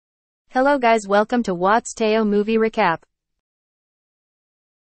Hello guys, welcome to Watts Teo Movie Recap.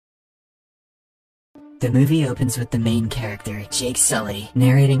 The movie opens with the main character, Jake Sully,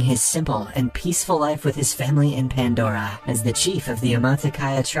 narrating his simple and peaceful life with his family in Pandora. As the chief of the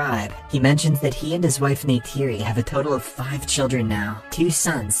Metkayina tribe, he mentions that he and his wife Neytiri have a total of 5 children now. 2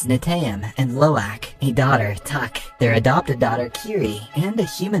 sons, Netayam and Loak, a daughter, Tuck, their adopted daughter, Kiri, and a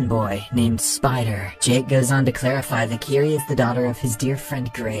human boy named Spider. Jake goes on to clarify that Kiri is the daughter of his dear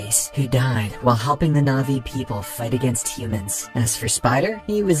friend Grace, who died while helping the Na'vi people fight against humans. As for Spider,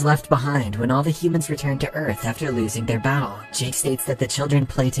 he was left behind when all the humans returned to Earth after losing their battle. Jake states that the children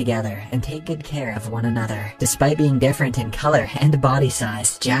play together and take good care of one another. Despite being different in color and body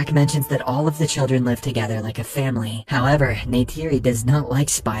size, Jack mentions that all of the children live together like a family. However, Neytiri does not like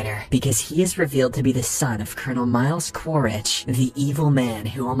Spider because he is revealed to be the son of Colonel Miles Quaritch, the evil man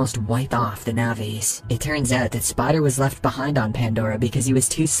who almost wiped off the Na'vis. It turns out that Spider was left behind on Pandora because he was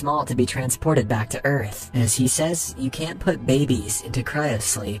too small to be transported back to Earth. As he says, you can't put babies into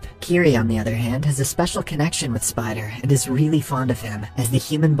cryosleep. Kiri, on the other hand, has a special connection with Spider and is really fond of him. As the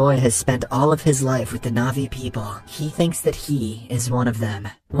human boy has spent all of his life with the Na'vi people, he thinks that he is one of them.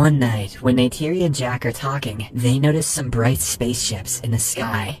 One night, when Neytiri and Jack are talking, they notice some bright spaceships in the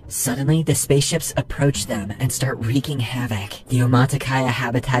sky. Suddenly, the spaceships approach them and start wreaking havoc. The Metkayina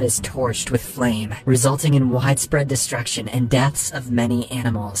habitat is torched with flame, resulting in widespread destruction and deaths of many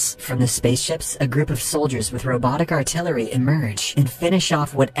animals. From the spaceships, a group of soldiers with robotic artillery emerge and finish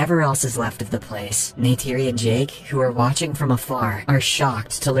off whatever else is left of the place. Neytiri and Jake, who are watching from afar, are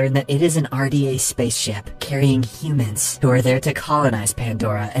shocked to learn that it is an RDA spaceship carrying humans who are there to colonize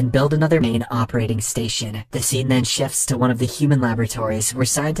Pandora and build another main operating station. The scene then shifts to one of the human laboratories where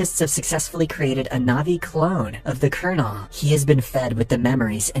scientists have successfully created a Na'vi clone of the Colonel. He has been fed with the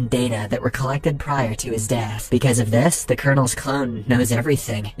memories and data that were collected prior to his death. Because of this, the Colonel's clone knows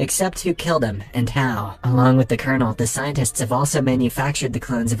everything, except who killed him and how. Along with the Colonel, the scientists have also manufactured the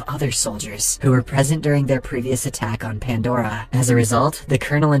clones of other soldiers who were present during their previous attack on Pandora. As a result, the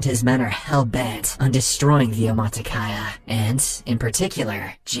Colonel and his men are hell-bent on destroying the Metkayina, and, in particular,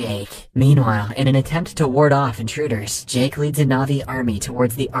 Jake. Meanwhile, in an attempt to ward off intruders, Jake leads a Na'vi army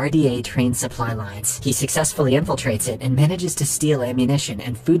towards the RDA train supply lines. He successfully infiltrates it and manages to steal ammunition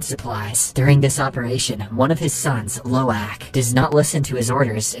and food supplies. During this operation, one of his sons, Loak, does not listen to his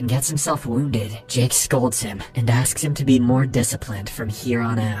orders and gets himself wounded. Jake scolds him and asks him to be more disciplined from here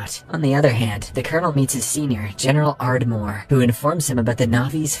on out. On the other hand, the Colonel meets his senior, General Ardmore, who informs him about the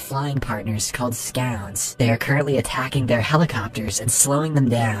Na'vi's flying partners called Scounds. They are currently attacking their helicopters and slowing them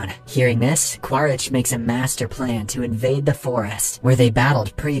down. Hearing this, Quaritch makes a master plan to invade the forest, where they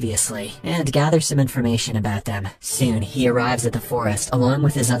battled previously, and gather some information about them. Soon, he arrives at the forest along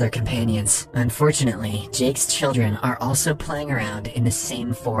with his other companions. Unfortunately, Jake's children are also playing around in the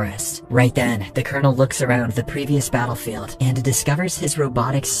same forest. Right then, the Colonel looks around the previous battlefield and discovers his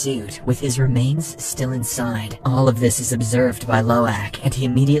robotic suit with his remains still inside. All of this is observed by Loak, and he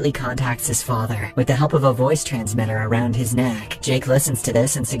immediately contacts his father with the help of a voice transmitter around his neck. Jake listens to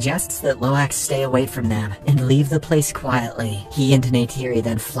this and suggests that Loak stay away from them and leave the place quietly. He and Neytiri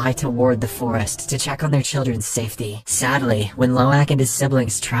then fly toward the forest to check on their children's safety. Sadly, when Loak and his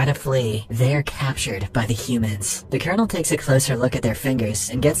siblings try to flee, they are captured by the humans. The Colonel takes a closer look at their fingers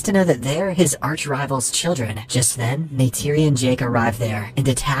and gets to know that they are his arch-rival's children. Just then, Neytiri and Jake arrive there and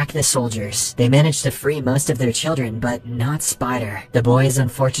attack the soldiers. They manage to free most of their children, but not Spider. The boy is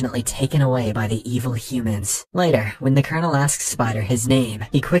unfortunately taken away by the evil humans. Later, when the Colonel asks Spider his name,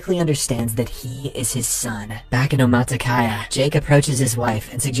 he quickly understands that he is his son. Back in Metkayina, Jake approaches his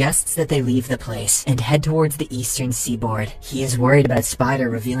wife and suggests that they leave the place and head towards the eastern seaboard. He is worried about Spider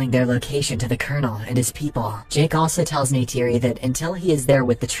revealing their location to the Colonel and his people. Jake also tells Neytiri that until he is there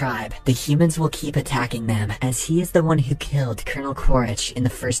with the tribe, the humans will keep attacking them, as he is the one who killed Colonel Quaritch in the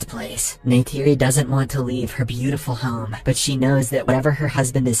first place. Neytiri doesn't want to leave her beautiful home, but she knows that whatever her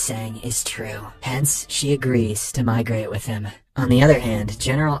husband is saying is true. Hence, she agrees to migrate with him. On the other hand,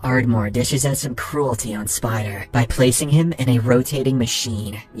 General Ardmore dishes out some cruelty on Spider by placing him in a rotating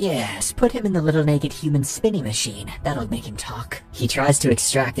machine. Yes, put him in the little naked human spinning machine. That'll make him talk. He tries to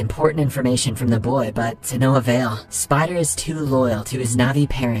extract important information from the boy, but to no avail. Spider is too loyal to his Na'vi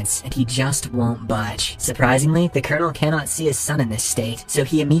parents, and he just won't budge. Surprisingly, the Colonel cannot see his son in this state, so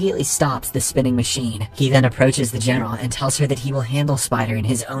he immediately stops the spinning machine. He then approaches the General and tells her that he will handle Spider in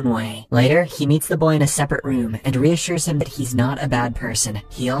his own way. Later, he meets the boy in a separate room and reassures him that he's not a bad person.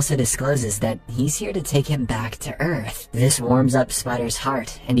 He also discloses that he's here to take him back to Earth. This warms up Spider's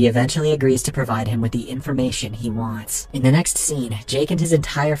heart, and he eventually agrees to provide him with the information he wants. In the next scene, Jake and his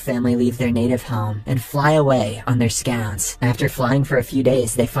entire family leave their native home and fly away on their scouts. After flying for a few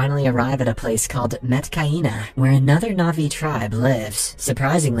days, they finally arrive at a place called Metkayina, where another Na'vi tribe lives.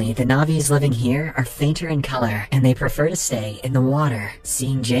 Surprisingly, the Na'vis living here are fainter in color, and they prefer to stay in the water.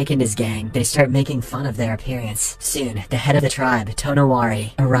 Seeing Jake and his gang, they start making fun of their appearance. Soon, the head of the tribe,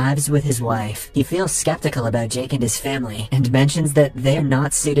 Tonowari, arrives with his wife. He feels skeptical about Jake and his family, and mentions that they're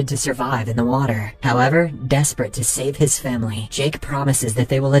not suited to survive in the water. However, desperate to save his family, Jake promises that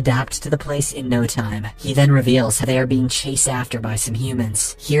they will adapt to the place in no time. He then reveals how they are being chased after by some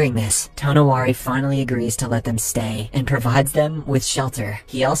humans. Hearing this, Tonowari finally agrees to let them stay, and provides them with shelter.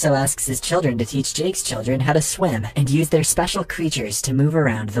 He also asks his children to teach Jake's children how to swim, and use their special creatures to move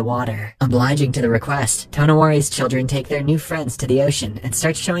around the water. Obliging to the request, Tonowari's children take their new friends to the ocean and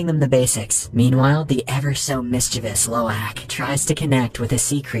start showing them the basics. Meanwhile, the ever-so-mischievous Loak tries to connect with a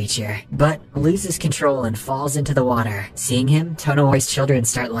sea creature, but loses control and falls into the water. Seeing him, Tonowari's children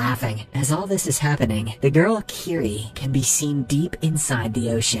start laughing. As all this is happening, the girl Kiri can be seen deep inside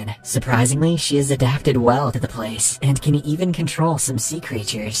the ocean. Surprisingly, she has adapted well to the place, and can even control some sea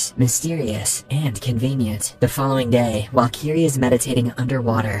creatures. Mysterious and convenient. The following day, while Kiri is meditating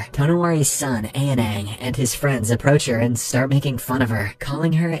underwater, Tonowari's son, Aonang, and his friends approach her and start making fun of her,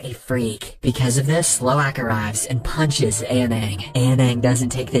 calling her a freak. Because of this, Loak arrives and punches Aonang. Aonang doesn't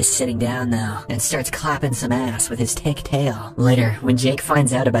take this sitting down though, and starts clapping some ass with his thick tail. Later, when Jake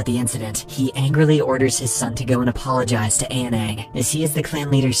finds out about the incident, he angrily orders his son to go and apologize to Aonang, as he is the clan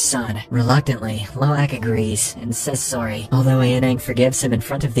leader's son. Reluctantly, Loak agrees and says sorry. Although Aonang forgives him in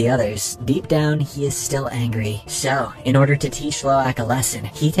front of the others, deep down he is still angry. So, in order to teach Loak a lesson,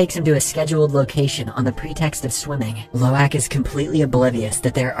 he takes him to a scheduled location on the pretext of swimming. Loak is completely oblivious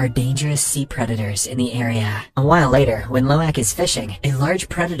that there are dangerous sea predators in the area. A while later, when Loak is fishing, a large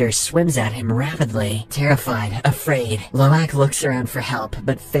predator swims at him rapidly. Terrified, afraid, Loak looks around for help,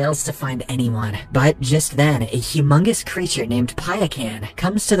 but fails to find anyone. But just then, a humongous creature named Payakan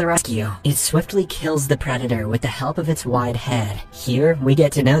comes to the rescue. It swiftly kills the predator with the help of its wide head. Here, we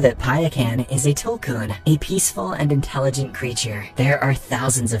get to know that Payakan is a tulkun, a peaceful and intelligent creature. There are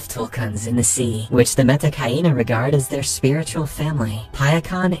thousands of tulkuns in the sea, which the Metkayina regard as their spiritual family.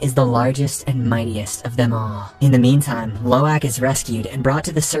 Payakan is the largest and mightiest of them all. In the meantime, Loak is rescued and brought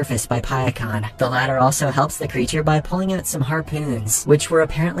to the surface by Payakan. The latter also helps the creature by pulling out some harpoons, which were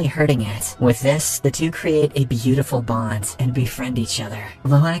apparently hurting it. With this, the two create a beautiful bond and befriend each other.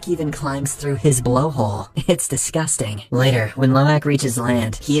 Loak even climbs through his blowhole. It's disgusting. Later, when Loak reaches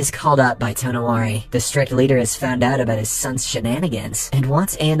land, he is called up by Tonowari. The strict leader has found out about his son's shenanigans and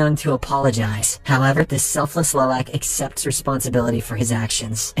wants Aonang to apologize. However, the selfless Loak accepts responsibility for his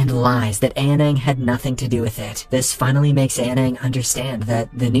actions and lies that Aonang had nothing to do with it. This finally makes Aonang understand that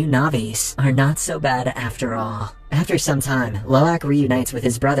the new Na'vis are not so bad after all. After some time, Loak reunites with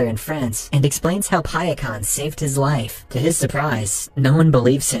his brother and friends, and explains how Payakan saved his life. To his surprise, no one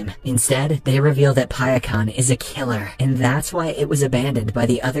believes him. Instead, they reveal that Payakan is a killer, and that's why it was abandoned by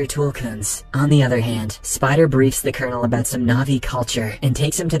the other Tulkuns. On the other hand, Spider briefs the Colonel about some Na'vi culture, and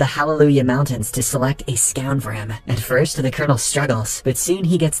takes him to the Hallelujah Mountains to select a scout for him. At first, the Colonel struggles, but soon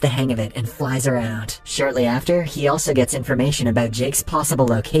he gets the hang of it and flies around. Shortly after, he also gets information about Jake's possible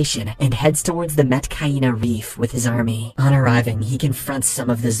location, and heads towards the Metkayina Reef with his army. On arriving, he confronts some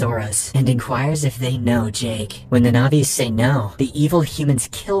of the Zoras, and inquires if they know Jake. When the Na'vis say no, the evil humans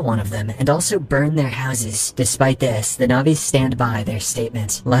kill one of them, and also burn their houses. Despite this, the Na'vis stand by their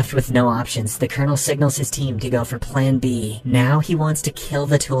statement. Left with no options, the Colonel signals his team to go for Plan B. Now he wants to kill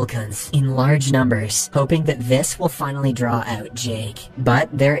the Tulkuns in large numbers, hoping that this will finally draw out Jake. But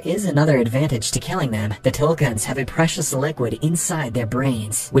there is another advantage to killing them. The Tulkuns have a precious liquid inside their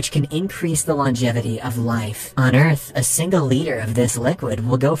brains, which can increase the longevity of life. On Earth, a single liter of this liquid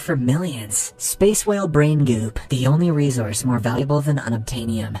will go for millions. Space whale brain goop, the only resource more valuable than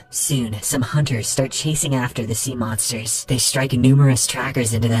unobtainium. Soon, some hunters start chasing after the sea monsters. They strike numerous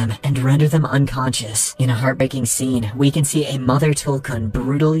trackers into them and render them unconscious. In a heartbreaking scene, we can see a mother Tulkun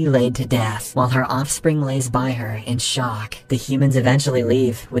brutally laid to death, while her offspring lays by her in shock. The humans eventually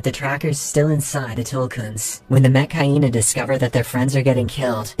leave, with the trackers still inside the Tulkuns. When the Metkayina discover that their friends are getting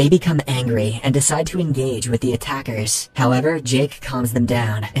killed, they become angry and decide to engage with the attackers. However, Jake calms them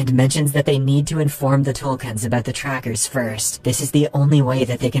down and mentions that they need to inform the Tolkiens about the trackers first. This is the only way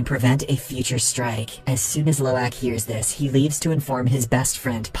that they can prevent a future strike. As soon as Loak hears this, he leaves to inform his best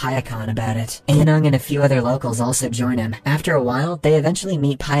friend Payakan about it. Anung and a few other locals also join him. After a while, they eventually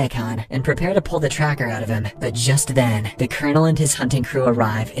meet Payakan and prepare to pull the tracker out of him. But just then, the colonel and his hunting crew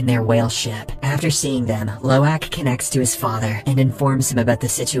arrive in their whale ship. After seeing them, Loak connects to his father and informs him about the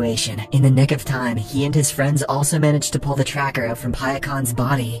situation. In the nick of time, he and his friends also manage to pull the tracker out from Payakan's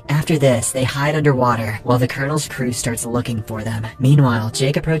body. After this, they hide underwater while the colonel's crew starts looking for them. Meanwhile,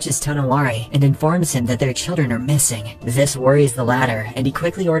 Jake approaches Tonawari and informs him that their children are missing. This worries the latter, and he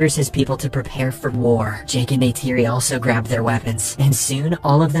quickly orders his people to prepare for war. Jake and Neytiri also grab their weapons, and soon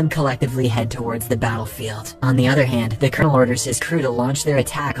all of them collectively head towards the battlefield. On the other hand, the colonel orders his crew to launch their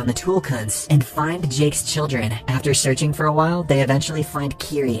attack on the Tulkuns and find Jake's children. After searching for a while, they eventually find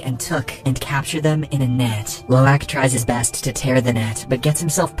Kiri and Took and capture them in a net. Loak tries his best to tear the net, but gets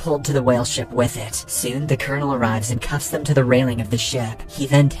himself pulled to the whale ship with it. Soon, the colonel arrives and cuffs them to the railing of the ship. He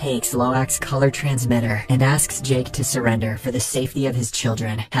then takes Loak's color transmitter and asks Jake to surrender for the safety of his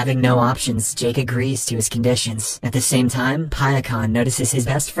children. Having no options, Jake agrees to his conditions. At the same time, Payakan notices his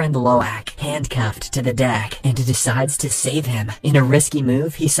best friend Loak handcuffed to the deck and decides to save him. In a risky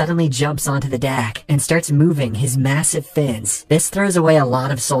move, he suddenly jumps onto the deck and starts moving his massive fins. This throws away a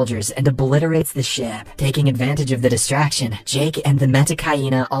lot of soldiers and obliterates the ship. Taking advantage of the distraction, Jake and the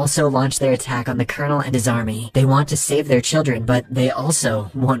Metkayina also launch their attack on the colonel and his army. They want to save their children, but they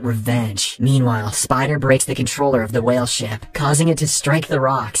also want revenge. Meanwhile, Spider breaks the controller of the whale ship, causing it to strike the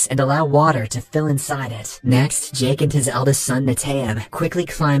rocks and allow water to fill inside it. Next, Jake and his eldest son Neteyam quickly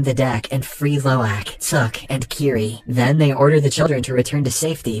climb the deck and free Loak, Took, and Kiri. Then they order the children to return to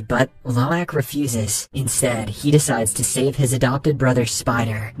safety, but Loak refuses. Instead, he decides to save his adopted brother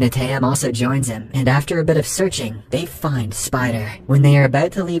Spider. Neteyam also joins him, and after a bit of searching, they find Spider. When they are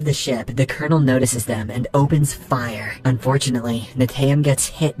about to leave the ship, the colonel notices them and opens fire. Unfortunately, Neteyam gets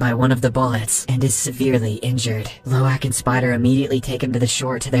hit by one of the bullets and is severely injured. Loak and Spider immediately take him to the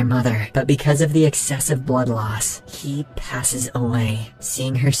shore to their mother, but because of the excessive blood loss, he passes away.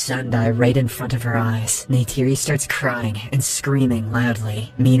 Seeing her son die right in front of her eyes, Neytiri starts crying and screaming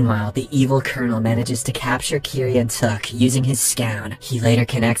loudly. Meanwhile, the evil colonel manages to capture Kiri and Took using his scown. He later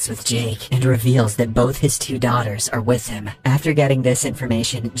connects with Jake and reveals that both his two daughters are with him. After getting this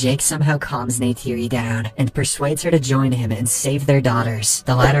information, Jake somehow calms Neytiri down and persuades her to join him and save their daughters.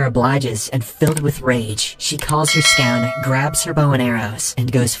 The latter obliges, and filled with rage, she calls her scown, grabs her bow and arrows,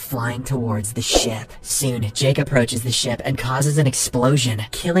 and goes flying towards the ship. Soon, Jake approaches the ship and causes an explosion,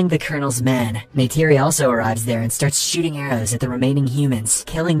 killing the colonel's men. Neytiri also arrives there and starts shooting arrows at the remaining humans,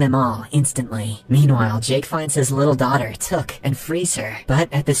 killing them all instantly. Meanwhile, Jake finds his little daughter, Took, and frees her.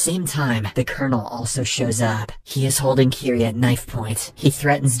 But at the same time, the colonel also shows up. He is holding Kiri at knife point. He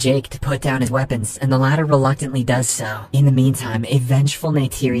threatens Jake to put down his weapons, and the latter reluctantly does so. In the meantime, a vengeful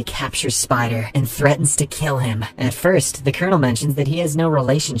Neytiri captures Spider and threatens to kill him. At first, the colonel mentions that he has no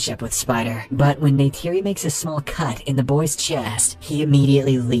relationship with Spider, but when Neytiri makes a small cut in the boy's chest, he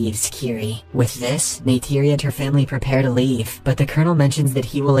immediately leaves Kiri. With this, Neytiri and her family prepare to leave, but the colonel mentions that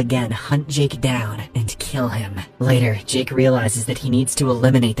he will again hunt Jake down and kill him. Later, Jake realizes that he needs to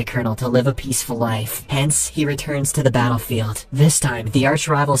eliminate the colonel to live a peaceful life. Hence, he returns to the battlefield. This time, the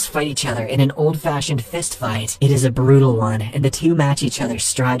arch-rivals fight each other in an old-fashioned fist fight. It is a brutal one, and the two match each other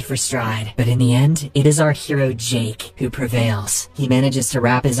stride for stride. But in the end, it is our hero Jake who prevails. He manages to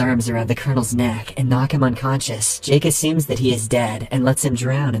wrap his arms around the colonel's neck and knock him unconscious. Jake assumes that he is dead and lets him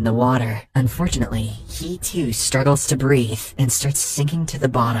drown in the water. Unfortunately, he too struggles to breathe and starts sinking to the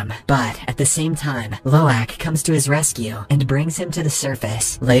bottom. But at the same time, Loak comes to his rescue and brings him to the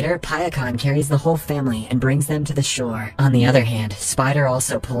surface. Later, Payakan carries the whole family and brings them to the shore. On the other hand, Spider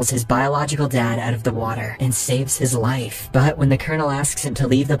also pulls his biological dad out of the water and saves his life. But when the colonel asks him to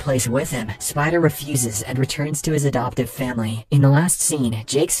leave the place with him, Spider refuses and returns to his adoptive family. In the last scene,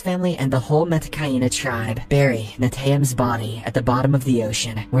 Jake's family and the whole Metkayina tribe bury Neteyam's body at the bottom of the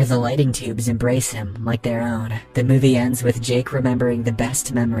ocean, where the lighting tubes embrace him like their own. The movie ends with Jake remembering the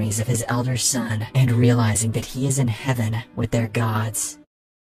best memories of his elder son and realizing that he is in heaven with their gods.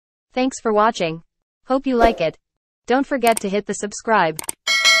 Thanks for watching. Hope you like it. Don't forget to hit the subscribe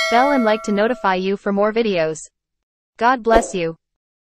bell and like to notify you for more videos. God bless you.